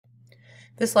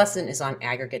This lesson is on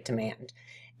aggregate demand,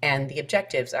 and the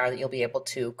objectives are that you'll be able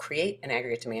to create an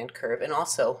aggregate demand curve and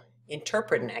also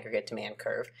interpret an aggregate demand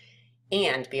curve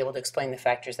and be able to explain the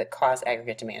factors that cause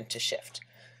aggregate demand to shift.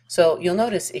 So you'll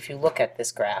notice if you look at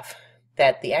this graph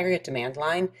that the aggregate demand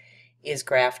line is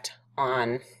graphed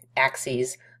on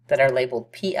axes that are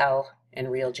labeled PL and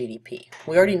real GDP.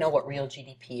 We already know what real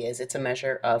GDP is. It's a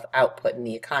measure of output in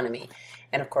the economy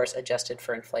and of course adjusted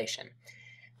for inflation.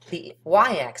 The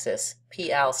y-axis,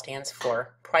 PL, stands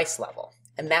for price level,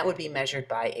 and that would be measured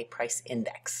by a price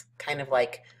index, kind of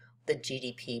like the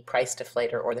GDP price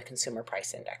deflator or the consumer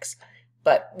price index.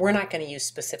 But we're not going to use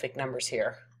specific numbers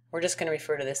here. We're just going to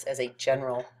refer to this as a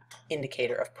general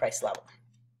indicator of price level.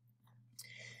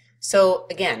 So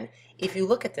again, if you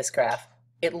look at this graph,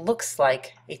 it looks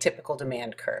like a typical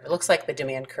demand curve. It looks like the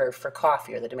demand curve for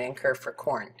coffee or the demand curve for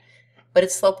corn, but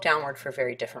it's sloped downward for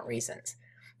very different reasons.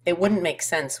 It wouldn't make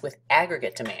sense with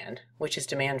aggregate demand, which is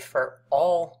demand for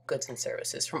all goods and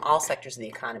services from all sectors of the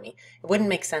economy. It wouldn't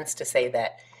make sense to say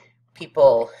that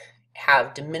people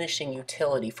have diminishing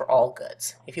utility for all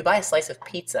goods. If you buy a slice of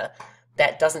pizza,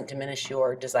 that doesn't diminish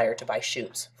your desire to buy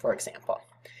shoes, for example.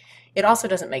 It also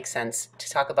doesn't make sense to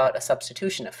talk about a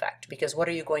substitution effect, because what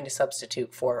are you going to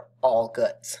substitute for all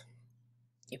goods?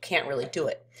 You can't really do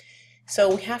it.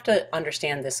 So we have to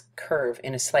understand this curve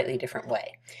in a slightly different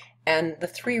way. And the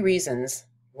three reasons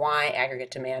why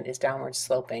aggregate demand is downward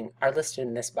sloping are listed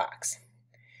in this box.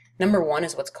 Number one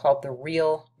is what's called the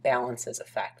real balances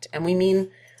effect. And we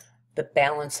mean the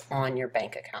balance on your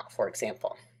bank account, for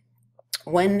example.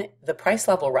 When the price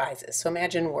level rises, so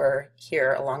imagine we're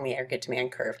here along the aggregate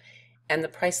demand curve and the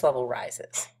price level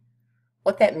rises.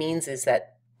 What that means is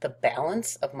that the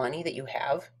balance of money that you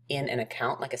have in an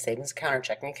account, like a savings account or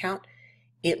checking account,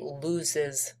 it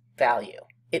loses value.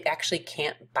 It actually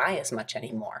can't buy as much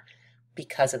anymore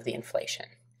because of the inflation.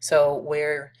 So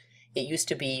where it used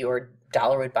to be your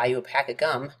dollar would buy you a pack of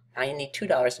gum, now you need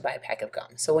 $2 to buy a pack of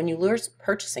gum. So when you lose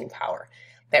purchasing power,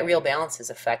 that real balances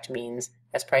effect means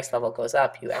as price level goes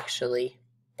up, you actually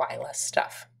buy less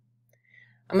stuff.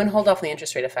 I'm going to hold off on the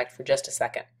interest rate effect for just a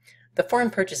second. The foreign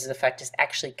purchases effect is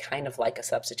actually kind of like a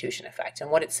substitution effect. And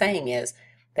what it's saying is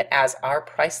that as our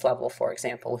price level, for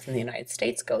example, within the United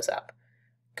States goes up,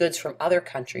 goods from other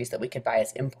countries that we could buy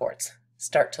as imports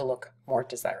start to look more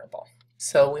desirable.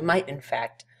 So we might, in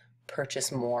fact,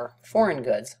 purchase more foreign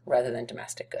goods rather than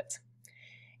domestic goods.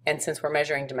 And since we're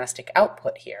measuring domestic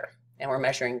output here, and we're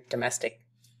measuring domestic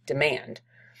demand,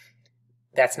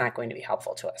 that's not going to be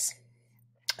helpful to us.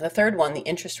 The third one, the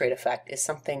interest rate effect, is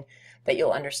something that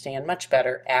you'll understand much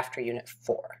better after Unit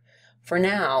 4. For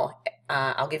now,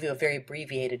 I'll give you a very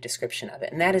abbreviated description of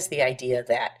it, and that is the idea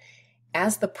that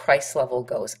as the price level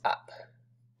goes up,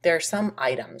 there are some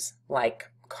items like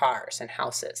cars and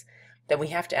houses that we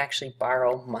have to actually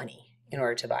borrow money in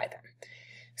order to buy them.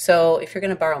 So if you're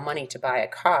going to borrow money to buy a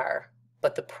car,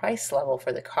 but the price level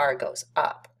for the car goes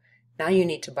up, now you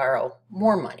need to borrow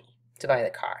more money to buy the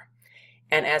car.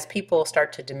 And as people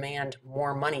start to demand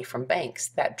more money from banks,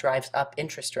 that drives up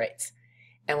interest rates.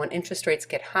 And when interest rates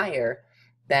get higher,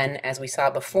 then as we saw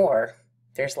before,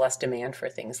 there's less demand for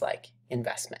things like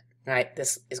investment. Right?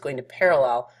 This is going to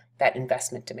parallel that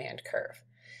investment demand curve.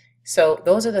 So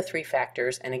those are the three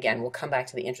factors, and again, we'll come back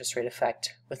to the interest rate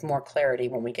effect with more clarity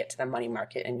when we get to the money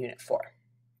market in Unit 4.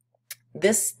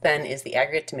 This then is the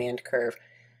aggregate demand curve.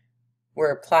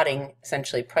 We're plotting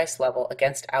essentially price level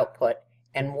against output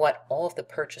and what all of the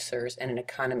purchasers in an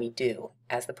economy do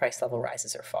as the price level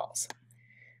rises or falls.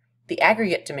 The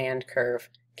aggregate demand curve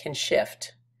can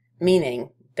shift, meaning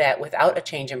that without a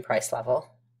change in price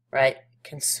level, right,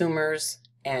 consumers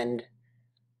and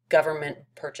government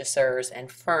purchasers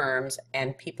and firms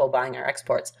and people buying our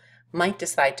exports might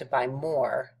decide to buy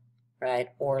more, right,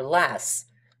 or less,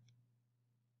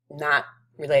 not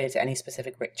related to any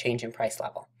specific change in price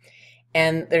level.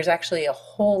 And there's actually a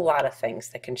whole lot of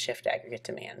things that can shift aggregate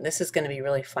demand. This is going to be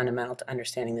really fundamental to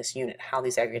understanding this unit, how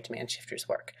these aggregate demand shifters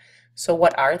work. So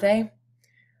what are they?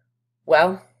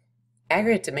 Well,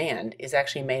 aggregate demand is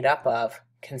actually made up of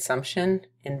consumption,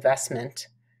 investment,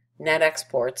 net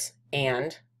exports,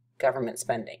 and government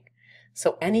spending.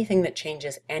 So anything that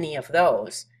changes any of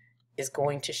those is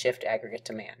going to shift aggregate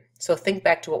demand. So think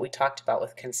back to what we talked about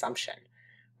with consumption,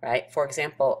 right? For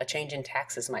example, a change in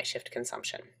taxes might shift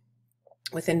consumption.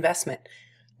 With investment,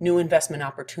 new investment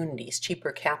opportunities,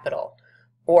 cheaper capital,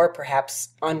 or perhaps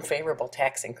unfavorable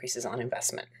tax increases on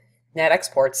investment. Net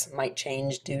exports might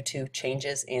change due to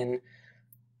changes in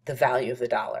the value of the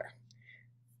dollar.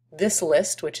 This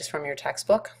list, which is from your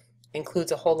textbook,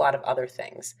 includes a whole lot of other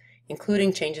things,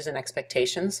 including changes in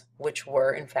expectations, which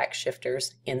were in fact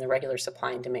shifters in the regular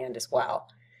supply and demand as well.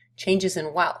 Changes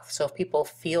in wealth. So if people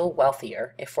feel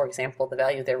wealthier, if for example the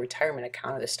value of their retirement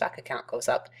account or their stock account goes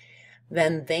up,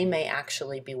 then they may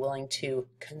actually be willing to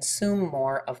consume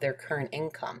more of their current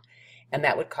income, and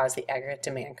that would cause the aggregate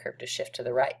demand curve to shift to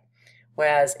the right.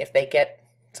 Whereas if they get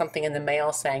something in the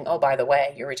mail saying, oh, by the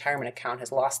way, your retirement account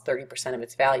has lost 30% of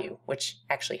its value, which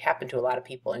actually happened to a lot of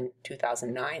people in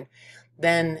 2009,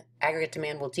 then aggregate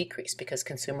demand will decrease because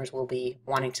consumers will be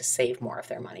wanting to save more of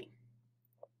their money.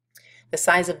 The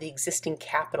size of the existing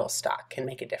capital stock can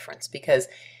make a difference because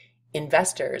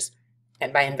investors,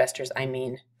 and by investors I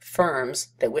mean firms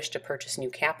that wish to purchase new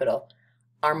capital,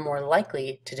 are more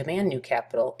likely to demand new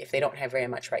capital if they don't have very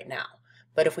much right now.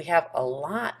 But if we have a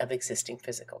lot of existing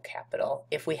physical capital,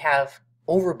 if we have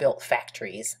overbuilt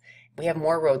factories, we have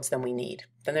more roads than we need,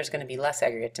 then there's going to be less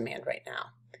aggregate demand right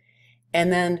now.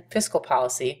 And then fiscal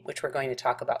policy, which we're going to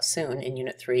talk about soon in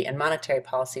Unit 3, and monetary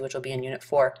policy, which will be in Unit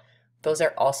 4, those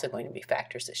are also going to be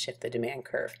factors that shift the demand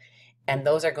curve. And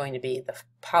those are going to be the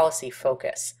policy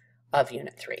focus of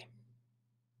Unit 3.